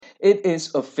It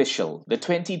is official. The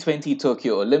 2020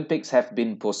 Tokyo Olympics have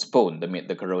been postponed amid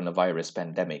the coronavirus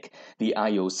pandemic. The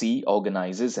IOC,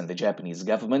 organizers, and the Japanese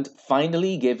government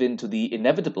finally gave in to the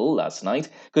inevitable last night,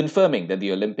 confirming that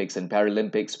the Olympics and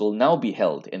Paralympics will now be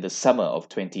held in the summer of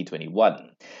 2021.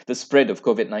 The spread of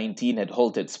COVID-19 had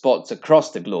halted sports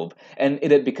across the globe, and it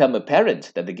had become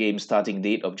apparent that the game's starting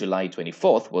date of July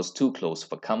 24th was too close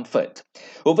for comfort.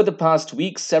 Over the past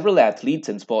week, several athletes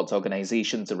and sports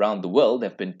organizations around the world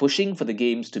have been pushing for the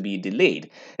Games to be delayed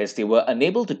as they were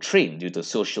unable to train due to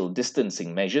social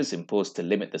distancing measures imposed to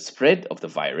limit the spread of the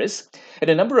virus. And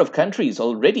a number of countries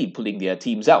already pulling their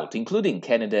teams out, including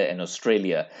Canada and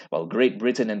Australia, while Great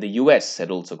Britain and the US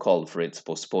had also called for its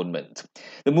postponement.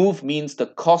 The move means the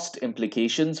cost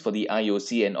implications for the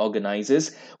IOC and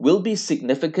organizers will be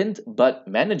significant but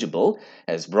manageable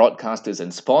as broadcasters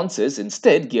and sponsors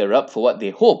instead gear up for what they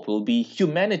hope will be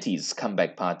humanity's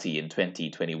comeback party in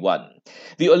 2021.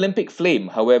 The Olympic flame,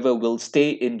 however, will stay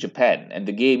in Japan and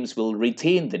the Games will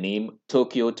retain the name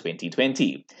Tokyo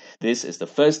 2020. This is the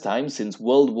first time since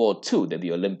World War II that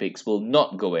the Olympics will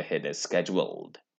not go ahead as scheduled.